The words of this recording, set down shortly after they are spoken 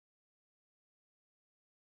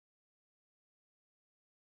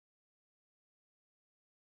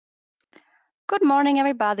Good morning,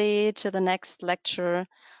 everybody, to the next lecture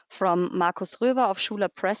from Markus Röver of Schuler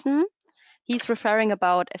Pressen. He's referring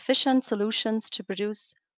about efficient solutions to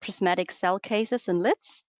produce prismatic cell cases and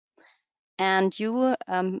lids. And you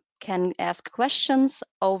can ask questions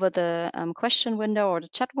over the question window or the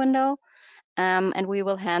chat window. And we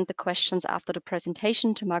will hand the questions after the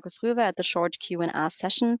presentation to Markus Röver at the short Q&A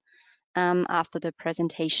session after the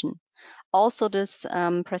presentation. Also, this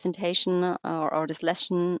presentation or this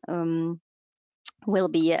lesson will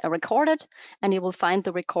be recorded, and you will find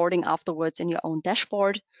the recording afterwards in your own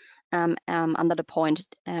dashboard under the point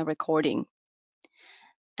recording.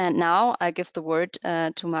 And now I give the word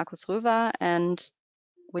to Markus Röver and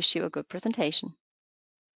wish you a good presentation.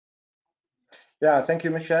 Yeah, thank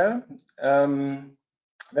you, Michelle.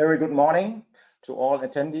 Very good morning to all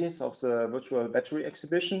attendees of the virtual battery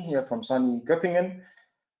exhibition here from sunny Göppingen.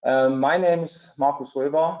 My name is Markus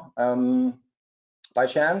Röver. By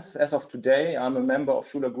chance, as of today, I'm a member of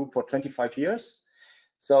Schuler Group for 25 years.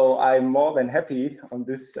 So I'm more than happy on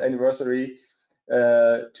this anniversary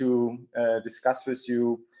to discuss with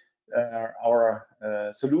you our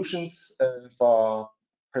solutions for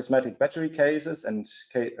prismatic battery cases and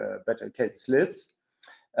battery cases lids.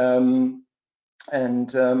 I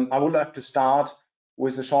would like to start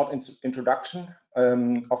with a short introduction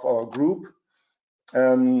of our group.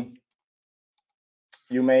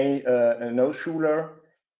 You may know Schuler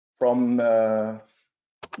from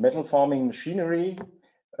metal forming machinery,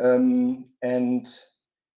 and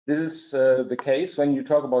this is the case when you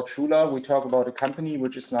talk about Schuler. We talk about a company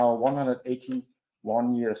which is now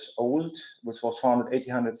 181 years old, which was founded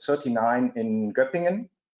 1839 in Göppingen,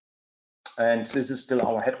 and this is still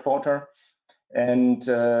our headquarter. And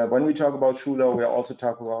when we talk about Schuler, we are also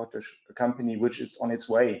talking about a company which is on its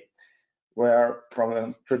way, where from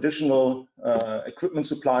a traditional equipment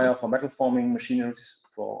supplier for metal forming machinery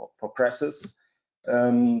for presses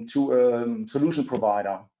to a solution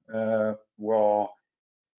provider where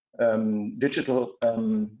digital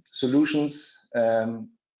solutions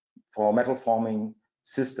for metal forming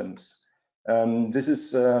systems. This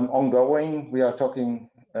is ongoing. We are talking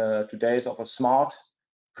today of a smart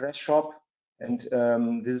press shop, and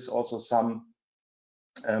this is also some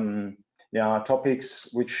topics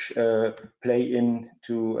which play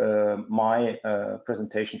into my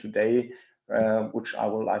presentation today, which I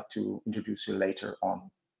would like to introduce you later on.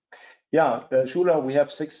 Yeah, Schuler, we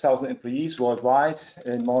have 6,000 employees worldwide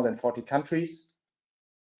in more than 40 countries,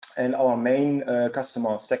 and our main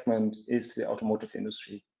customer segment is the automotive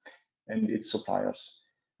industry and its suppliers.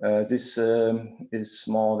 This is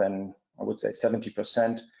more than, I would say,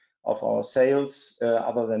 70% of our sales.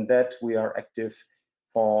 Other than that, we are active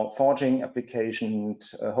for forging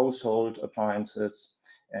applications, household appliances,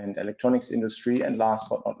 and electronics industry, and last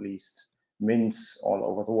but not least, mills all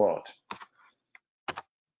over the world.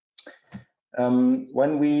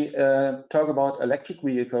 When we talk about electric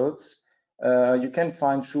vehicles, you can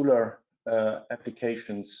find Schuler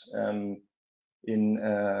applications in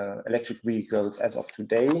electric vehicles as of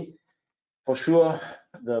today. For sure,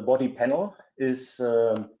 the body panel is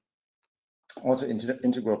also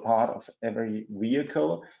integral part of every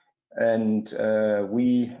vehicle, and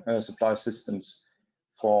we supply systems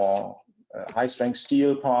for high-strength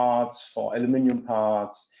steel parts, for aluminum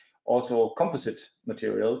parts, also composite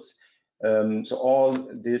materials. So all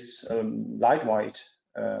these lightweight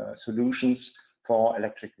solutions for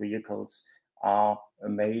electric vehicles are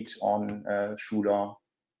made on Schuler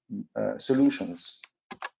solutions.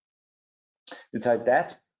 Besides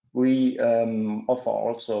that, we offer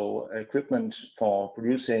also equipment for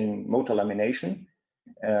producing motor lamination,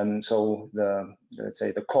 and so let's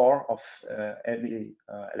say the core of any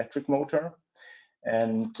electric motor.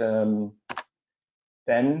 And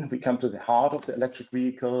then we come to the heart of the electric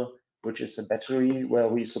vehicle, which is a battery, where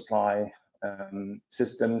we supply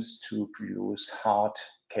systems to produce hard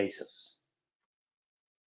cases.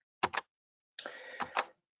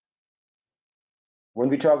 When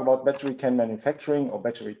we talk about battery can manufacturing or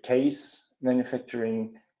battery case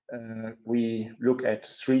manufacturing, we look at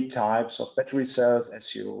three types of battery cells.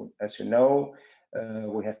 As you know,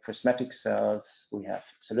 we have prismatic cells, we have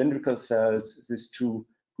cylindrical cells. These two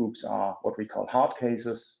groups are what we call hard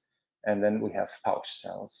cases, and then we have pouch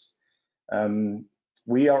cells.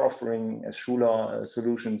 We are offering as Schuler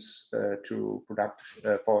solutions for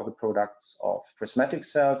the products of prismatic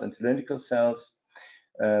cells and cylindrical cells.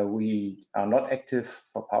 We are not active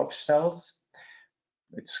for pouch cells.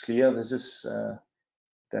 It's clear this is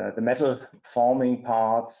the metal forming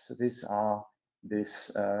parts. These are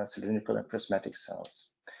cylindrical and prismatic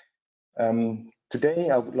cells. Today,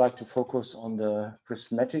 I would like to focus on the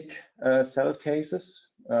prismatic cell cases.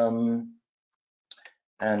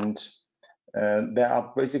 And there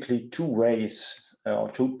are basically two ways or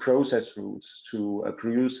two process routes to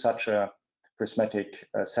produce such a prismatic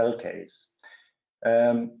cell case.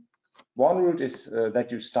 One route is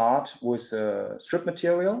that you start with a strip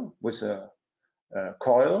material, with a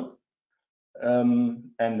coil,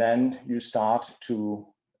 and then you start to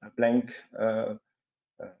blank a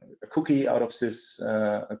cookie out of this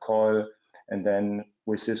coil, and then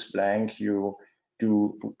with this blank you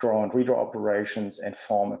do draw and redraw operations and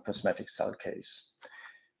form a prismatic cell case.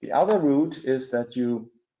 The other route is that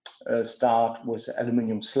you start with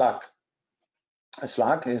aluminum slug. A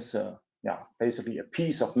slug is basically a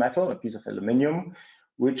piece of metal, a piece of aluminum,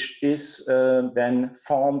 which is then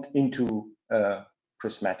formed into a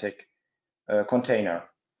prismatic container.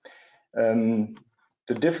 The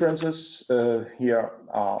differences here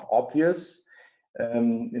are obvious.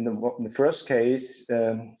 In the first case,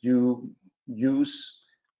 you use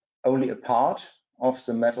only a part of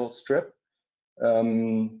the metal strip,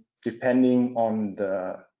 depending on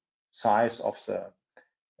the size of the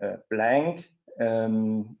blank.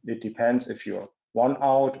 It depends if you're 1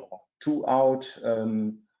 out or 2 out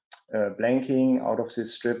blanking out of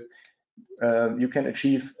this strip. You can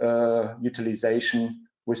achieve utilization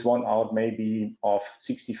with 1 out maybe of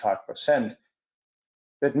 65%.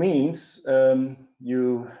 That means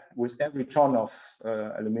with every ton of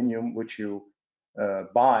aluminum which you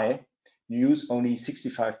buy, you use only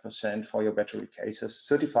 65% for your battery cases,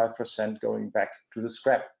 35% going back to the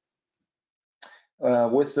scrap.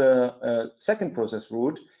 With the second process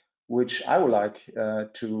route, which I would like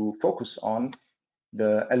to focus on,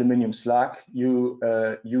 the aluminum slug, you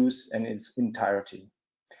use in its entirety.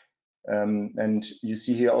 And you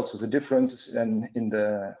see here also the differences in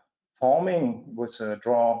the forming with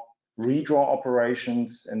redraw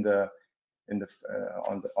operations on the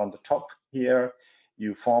top here.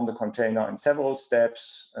 You form the container in several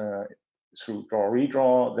steps through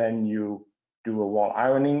redraw, then you do a wall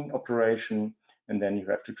ironing operation, and then you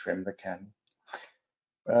have to trim the can.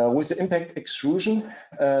 With the impact extrusion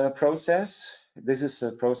process, this is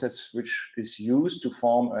a process which is used to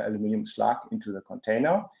form an aluminum slug into the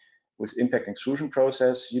container. With impact extrusion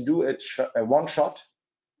process, you do a one shot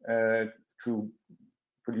to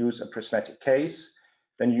produce a prismatic case.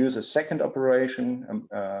 Then you use a second operation,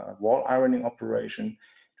 a wall ironing operation,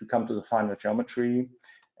 to come to the final geometry.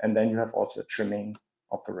 And then you have also a trimming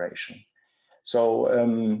operation. So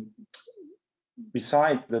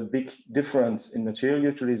beside the big difference in material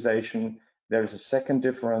utilization, there is a second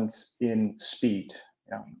difference in speed.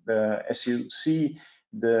 As you see,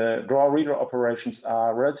 the draw-redraw operations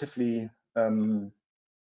are relatively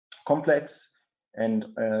complex and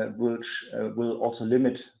will also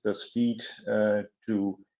limit the speed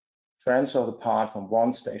to transfer the part from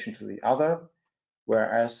one station to the other.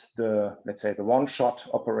 Whereas let's say the one-shot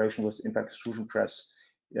operation with impact extrusion press,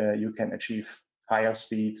 you can achieve higher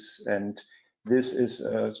speeds, and this is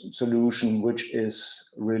a solution which is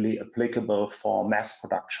really applicable for mass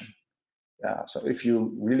production. So if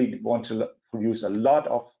you really want to produce a lot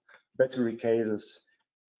of battery cases,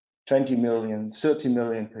 20 million, 30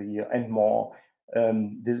 million per year and more,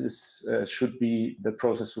 this should be the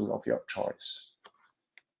process route of your choice.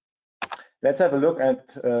 Let's have a look at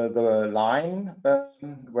the line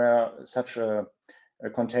where such a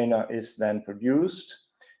container is then produced.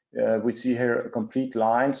 We see here a complete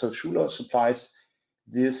line. So Schuler supplies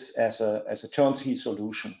this as a turnkey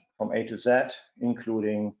solution from A to Z,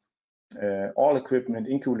 including all equipment,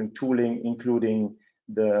 including tooling, including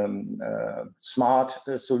the smart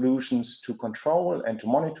solutions to control and to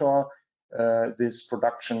monitor this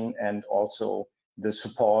production, and also the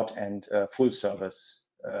support and full service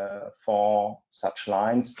for such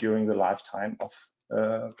lines during the lifetime of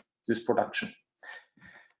this production.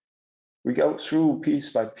 We go through piece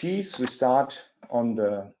by piece. We start on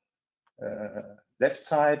the left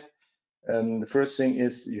side. The first thing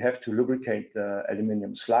is you have to lubricate the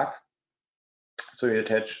aluminum slug. So you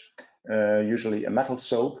attach usually a metal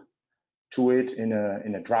soap to it in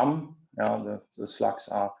a drum. Now the slugs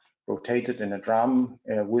are rotated in a drum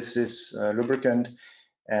with this lubricant,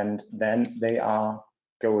 and then they are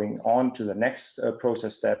going on to the next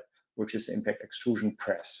process step, which is impact extrusion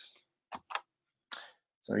press.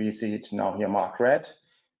 So you see it now here marked red.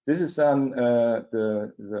 This is then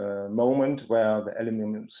the moment where the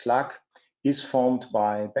aluminum slug is formed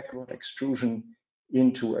by backward extrusion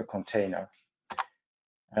into a container.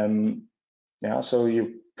 So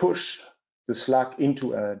you push the slug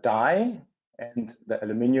into a die, and the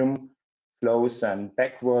aluminum flows then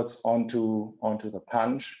backwards onto the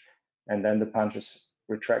punch, and then the punch is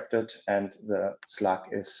retracted and the slug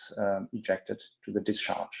is ejected to the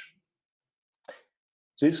discharge.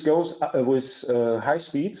 This goes with high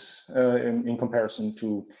speeds in comparison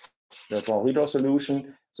to the draw-redraw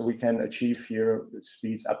solution. So we can achieve here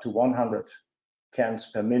speeds up to 100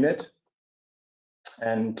 cans per minute.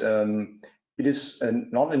 And it is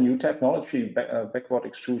not a new technology. Backward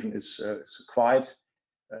extrusion is quite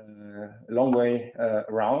a long way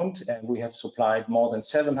around, and we have supplied more than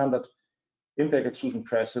 700 impact extrusion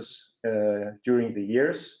presses during the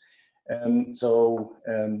years. So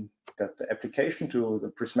that the application to the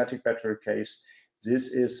prismatic battery case,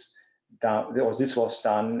 this was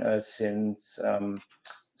done since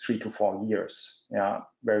 3 to 4 years, yeah,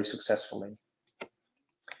 very successfully.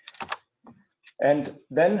 And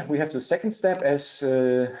then we have the second step as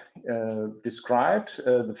described.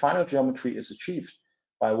 The final geometry is achieved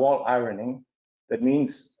by wall ironing. That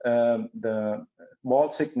means the wall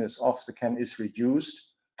thickness of the can is reduced.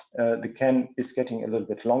 The can is getting a little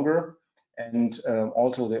bit longer, and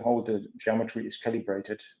also the geometry is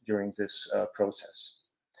calibrated during this process.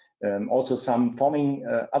 Also some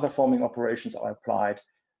other forming operations are applied,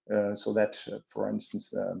 so that, for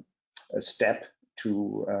instance, a step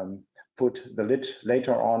to put the lid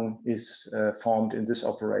later on is formed in this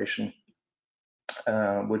operation,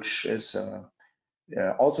 which is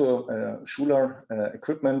also Schuler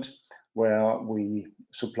equipment, where we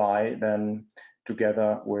supply then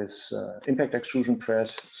together with impact extrusion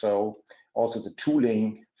press. So also the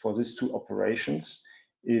tooling for these two operations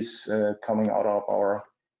is coming out of our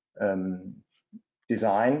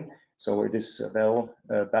design. So it is well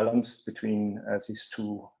balanced between these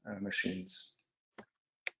two machines.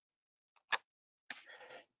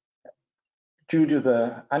 Due to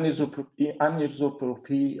the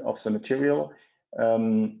anisotropy of the material,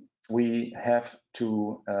 we have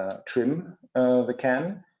to trim the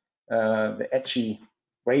can. The edgy,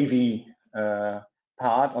 wavy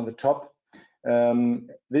part on the top.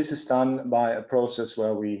 This is done by a process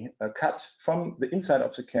where we cut from the inside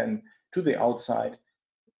of the can to the outside.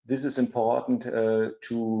 This is important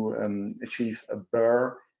to achieve a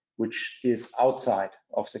burr which is outside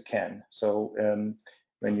of the can. So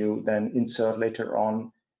when you then insert later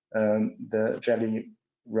on the jelly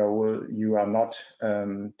roll, you are not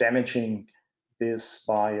damaging this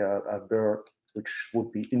by a burr which would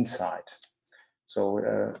be inside. So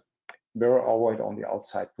burr always on the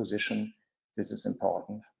outside position. This is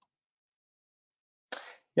important.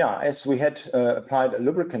 Yeah, as we had applied a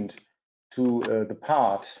lubricant to the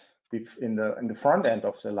part in the front end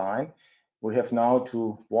of the line, we have now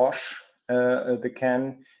to wash the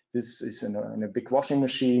can. This is in a big washing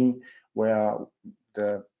machine where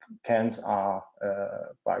the cans are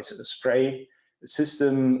by a spray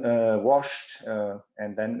system washed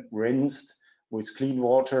and then rinsed with clean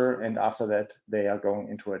water, and after that they are going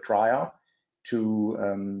into a dryer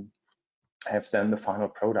to have then the final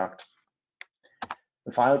product.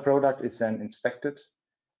 The final product is then inspected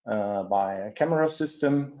by a camera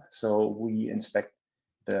system. So we inspect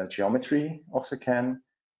the geometry of the can,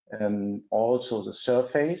 and also the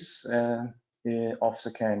surface of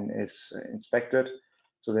the can is inspected,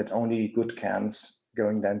 so that only good cans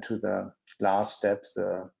going then to the last step,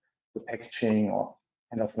 the packaging or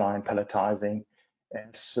end-of-line palletizing,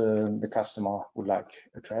 as the customer would like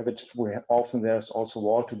to have it. Often there's also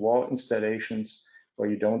wall-to-wall installations where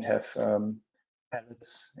you don't have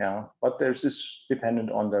pallets, yeah, but there's this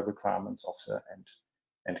dependent on the requirements of the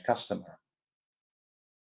end customer.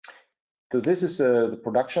 So this is the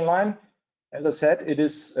production line. As I said, it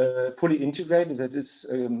is fully integrated. That is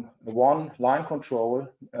one line control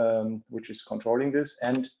which is controlling this,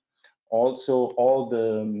 and also all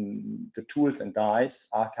the tools and dies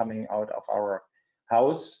are coming out of our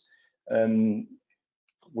house.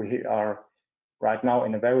 We are right now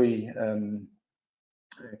in a very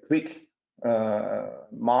quick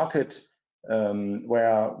market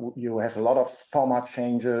where you have a lot of format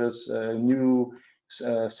changes, new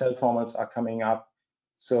cell formats are coming up.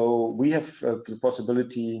 So we have the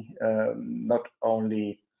possibility not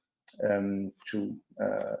only to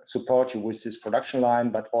support you with this production line,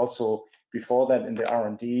 but also before that in the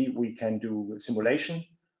R&D we can do simulation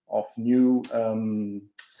of new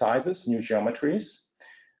sizes, new geometries,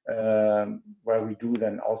 where we do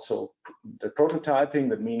then also the prototyping.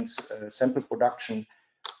 That means sample production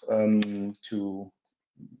to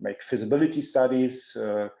make feasibility studies.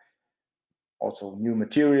 Also new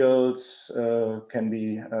materials can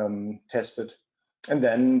be tested, and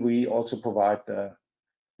then we also provide the,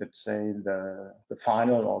 let's say, the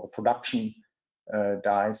final or the production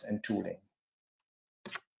dies and tooling.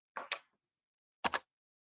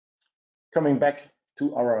 Coming back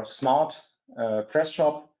to our smart press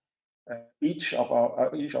shop, each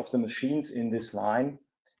of the machines in this line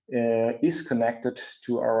is connected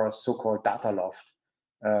to our so-called data loft.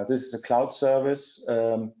 This is a cloud service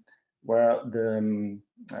where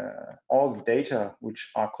all the data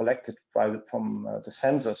which are collected from the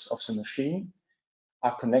sensors of the machine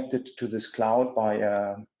are connected to this cloud by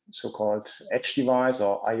a so-called edge device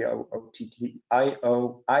or IIoT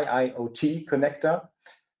connector.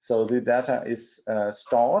 So the data is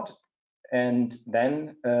stored, and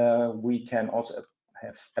then we can also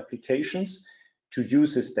have applications to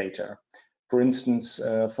use this data. For instance,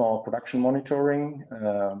 for production monitoring,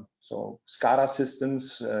 so SCADA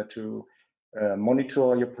systems to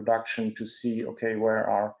monitor your production to see, okay, where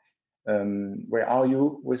are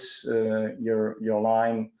you with your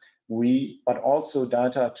line? But also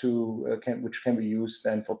data to which can be used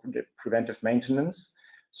then for preventive maintenance.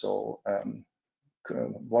 So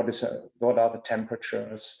what are the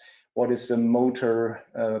temperatures? What is the motor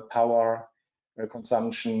power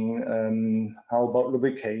consumption? How about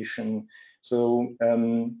lubrication? So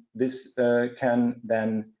this can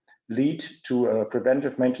then lead to a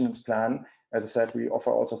preventive maintenance plan. As I said, we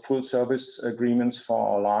offer also full service agreements for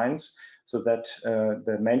our lines so that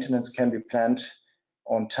the maintenance can be planned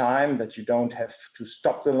on time, that you don't have to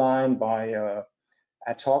stop the line by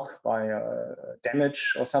ad hoc, by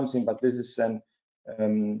damage or something, but this is then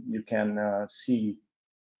you can see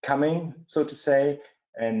coming, so to say,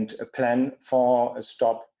 and plan for a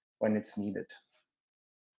stop when it's needed.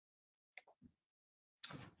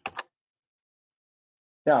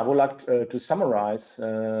 Yeah, I would like to summarize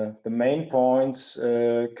the main points,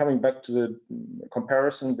 coming back to the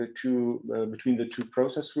comparison between the two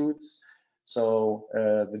process routes. So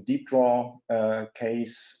the deep draw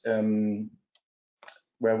case,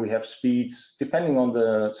 where we have speeds, depending on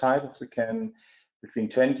the size of the can, between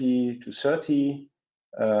 20 to 30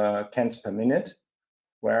 cans per minute,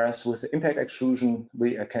 whereas with the impact extrusion,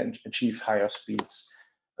 we can achieve higher speeds,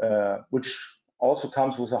 which also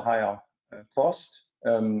comes with a higher cost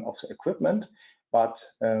of the equipment. But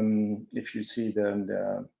if you see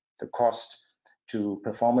the cost to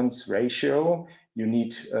performance ratio, you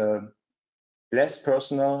need less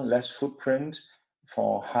personnel, less footprint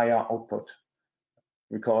for higher output,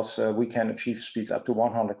 because we can achieve speeds up to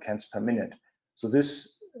 100 cans per minute. So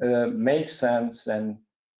this makes sense then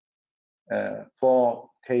for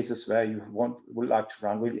cases where you would like to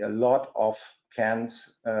run really a lot of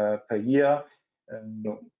cans per year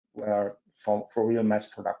for real mass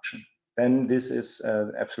production. Then this is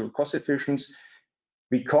absolute cost efficient,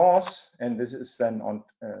 because, and this is then on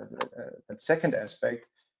the second aspect,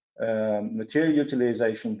 material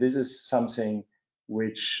utilization. This is something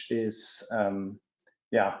which is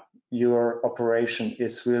yeah, your operation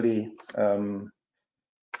is really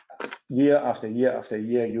year after year after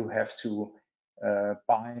year, you have to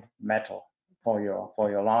buy metal for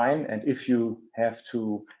your line, and if you have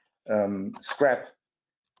to scrap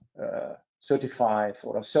 35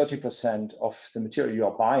 or 30% of the material you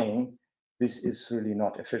are buying, this is really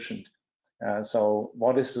not efficient. So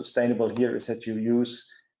what is sustainable here is that you use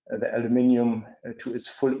the aluminium to its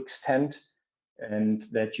full extent, and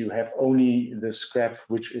that you have only the scrap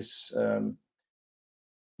which is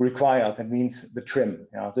required. That means the trim.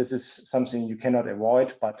 This is something you cannot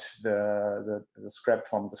avoid, but the scrap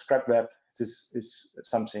from the scrap web, this is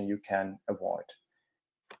something you can avoid.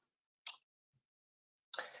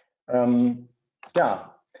 Yeah,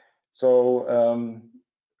 so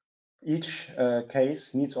each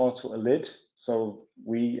case needs also a lid. So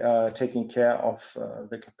we are taking care of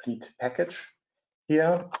the complete package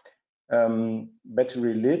here.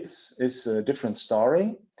 Battery lids is a different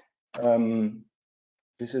story.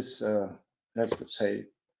 This is, let's say,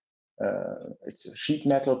 it's a sheet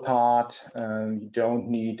metal part. You don't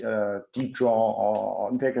need a deep draw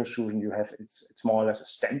or impact extrusion. You have it's more or less a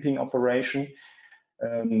stamping operation.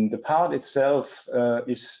 The part itself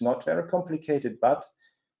is not very complicated, but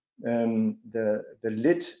the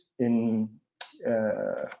lid in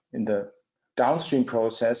the downstream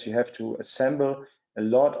process, you have to assemble a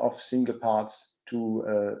lot of single parts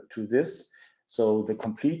to this. So the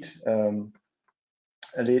complete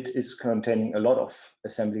lid is containing a lot of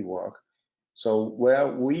assembly work. So where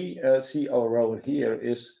we see our role here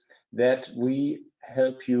is that we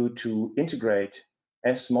help you to integrate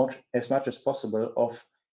as much as possible of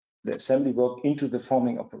the assembly work into the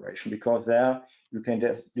forming operation, because there you can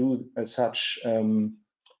just do such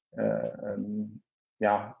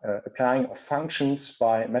applying of functions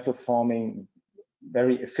by metal forming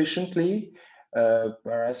very efficiently,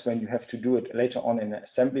 whereas when you have to do it later on in the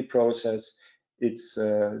assembly process, it's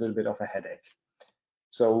a little bit of a headache.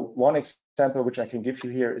 So one example which I can give you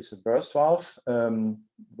here is a burst valve,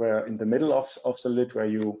 where in the middle of the lid, where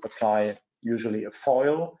you apply usually a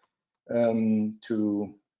foil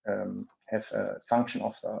to have a function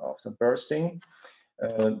of the bursting.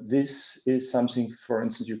 This is something, for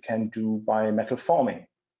instance, you can do by metal forming.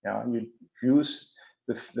 Yeah, you use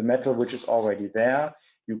the metal which is already there,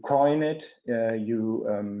 you coin it,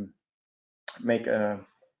 you make a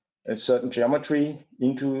certain geometry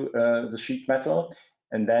into the sheet metal,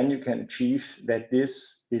 and then you can achieve that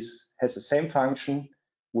this has the same function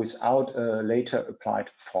without a later applied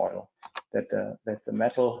foil, that the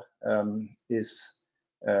metal is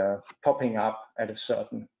popping up at a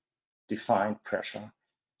certain defined pressure,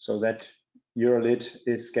 so that your lid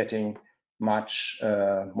is getting much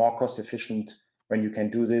more cost efficient when you can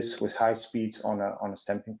do this with high speeds on a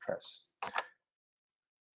stamping press.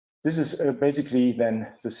 This is basically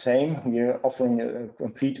then the same. We are offering a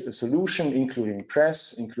complete solution, including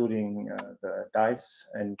press, including the dies,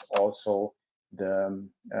 and also the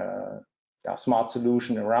smart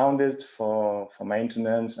solution around it for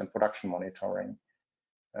maintenance and production monitoring.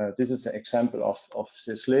 This is an example of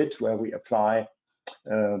this lid where we apply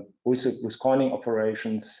with coining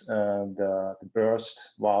operations the burst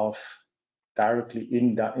valve directly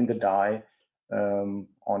in the die on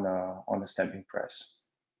a stamping press.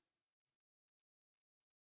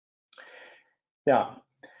 Yeah,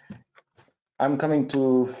 I'm coming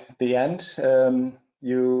to the end.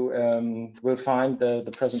 You will find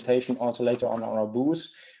the presentation also later on our booth.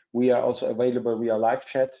 We are also available via live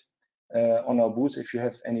chat on our booth if you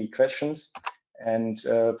have any questions. And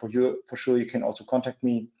for sure, you can also contact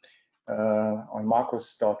me on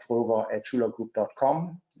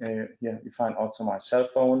markus.rover@schulergroup.com. Here you find also my cell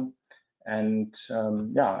phone. And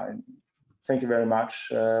yeah, thank you very much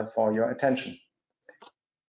for your attention.